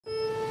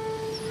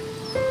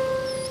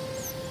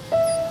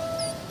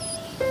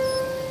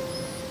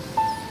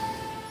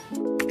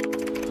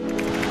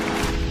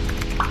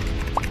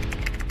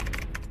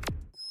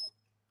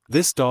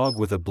This dog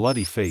with a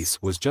bloody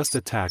face was just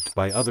attacked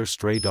by other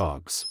stray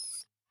dogs.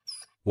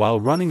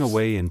 While running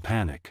away in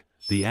panic,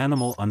 the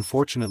animal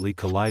unfortunately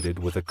collided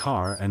with a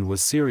car and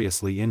was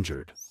seriously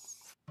injured.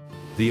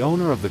 The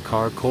owner of the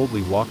car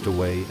coldly walked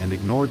away and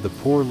ignored the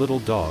poor little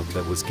dog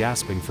that was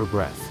gasping for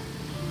breath.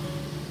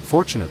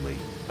 Fortunately,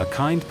 a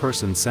kind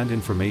person sent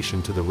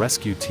information to the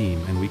rescue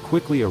team and we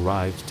quickly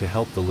arrived to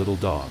help the little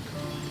dog.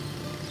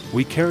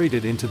 We carried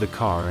it into the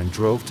car and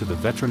drove to the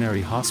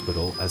veterinary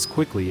hospital as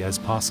quickly as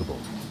possible.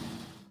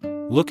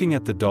 Looking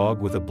at the dog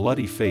with a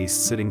bloody face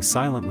sitting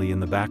silently in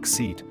the back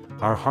seat,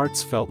 our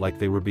hearts felt like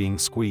they were being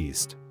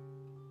squeezed.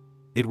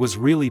 It was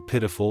really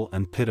pitiful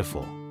and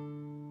pitiful.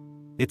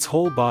 Its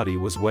whole body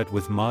was wet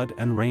with mud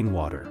and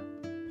rainwater.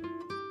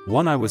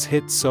 One eye was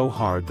hit so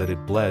hard that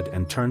it bled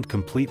and turned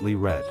completely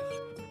red.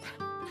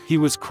 He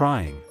was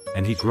crying,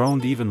 and he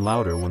groaned even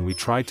louder when we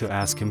tried to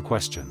ask him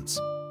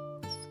questions.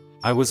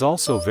 I was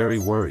also very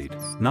worried,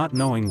 not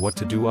knowing what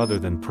to do other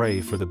than pray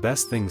for the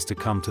best things to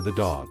come to the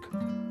dog.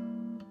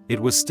 It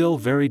was still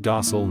very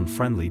docile and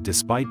friendly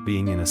despite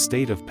being in a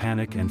state of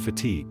panic and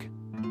fatigue.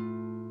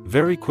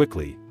 Very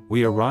quickly,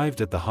 we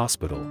arrived at the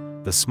hospital.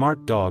 The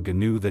smart dog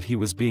knew that he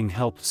was being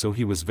helped, so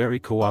he was very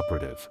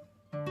cooperative.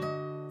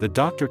 The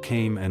doctor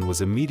came and was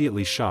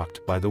immediately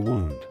shocked by the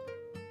wound.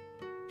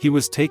 He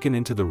was taken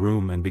into the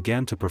room and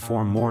began to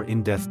perform more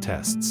in-depth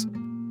tests.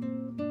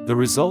 The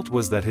result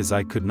was that his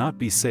eye could not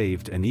be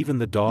saved and even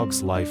the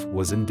dog's life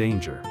was in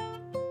danger.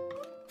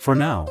 For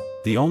now,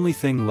 the only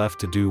thing left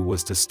to do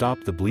was to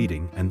stop the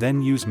bleeding and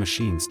then use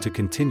machines to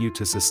continue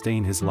to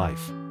sustain his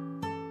life.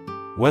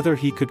 Whether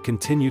he could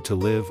continue to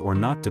live or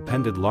not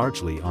depended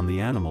largely on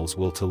the animal's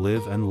will to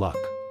live and luck.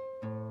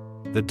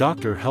 The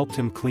doctor helped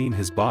him clean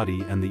his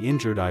body and the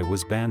injured eye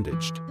was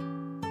bandaged.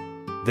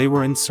 They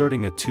were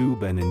inserting a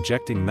tube and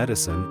injecting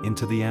medicine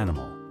into the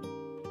animal.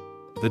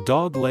 The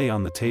dog lay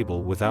on the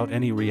table without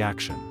any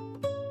reaction.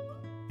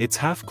 Its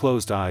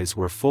half-closed eyes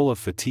were full of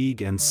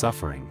fatigue and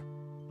suffering.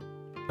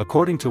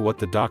 According to what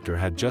the doctor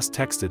had just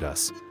texted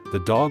us, the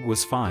dog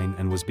was fine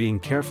and was being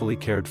carefully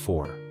cared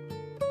for.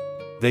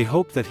 They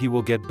hope that he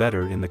will get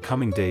better in the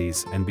coming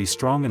days and be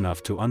strong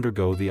enough to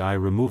undergo the eye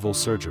removal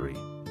surgery.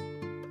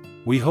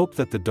 We hope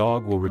that the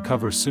dog will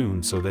recover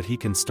soon so that he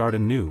can start a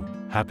new,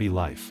 happy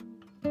life.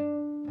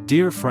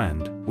 Dear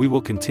friend, we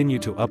will continue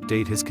to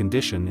update his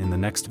condition in the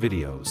next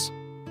videos.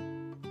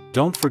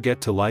 Don't forget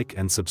to like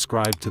and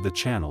subscribe to the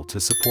channel to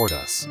support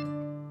us.